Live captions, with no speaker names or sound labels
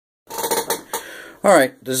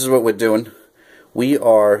Alright, this is what we're doing. We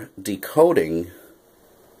are decoding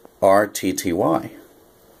RTTY,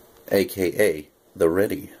 aka the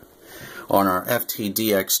Ready. On our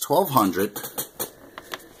FTDX 1200,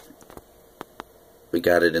 we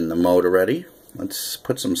got it in the mode already. Let's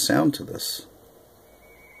put some sound to this.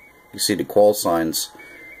 You see the call signs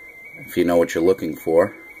if you know what you're looking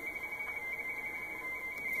for.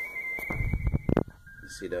 You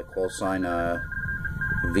see the call sign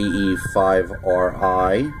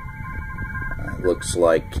VE5RI. Looks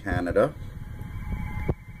like Canada.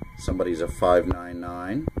 Somebody's a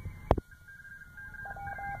 599.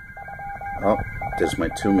 Oh, there's my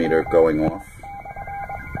 2 meter going off.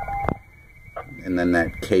 And then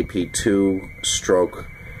that KP2 stroke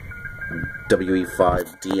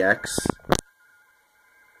WE5DX.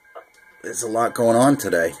 There's a lot going on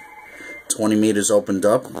today. 20 meters opened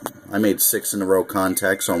up. I made 6 in a row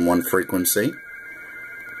contacts on one frequency.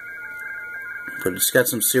 But it's got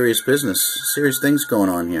some serious business, serious things going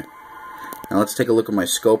on here. Now let's take a look at my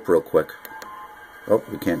scope real quick. Oh,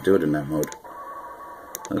 we can't do it in that mode.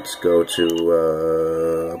 Let's go to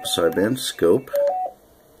upper sideband scope.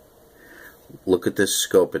 Look at this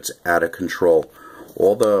scope, it's out of control.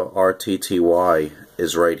 All the RTTY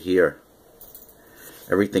is right here.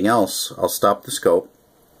 Everything else, I'll stop the scope.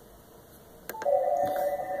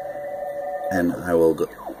 And I will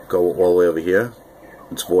go all the way over here.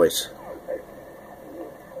 It's voice.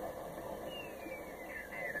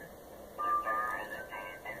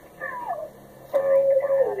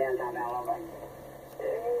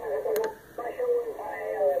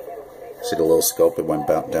 See the little scope? It went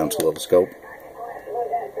down to the little scope.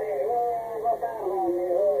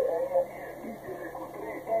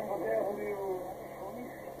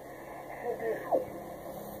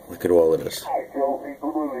 Look at all of this.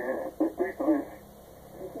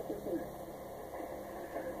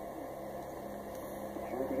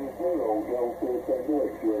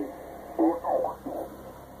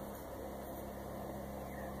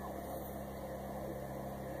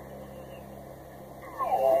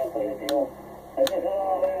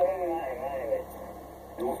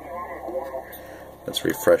 Let's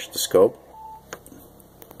refresh the scope.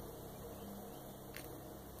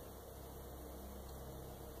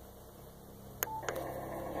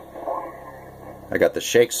 I got the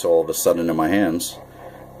shakes all of a sudden in my hands.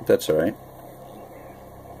 But that's alright.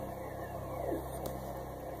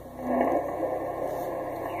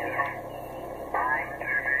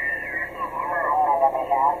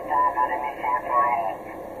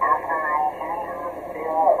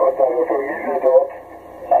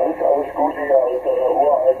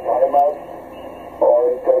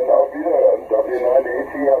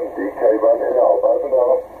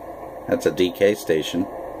 That's a DK station.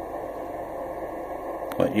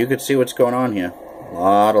 But you could see what's going on here. A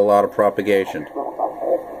lot of propagation.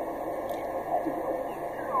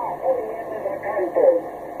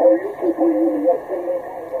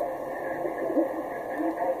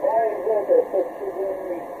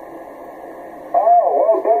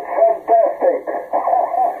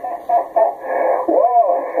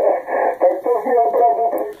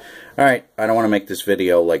 Alright, I don't want to make this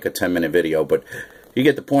video like a 10-minute video, but you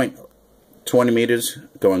get the point. 20 meters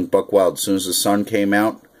going buck wild. As soon as the sun came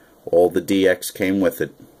out, all the DX came with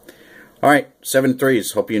it. Alright, 7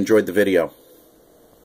 threes. Hope you enjoyed the video.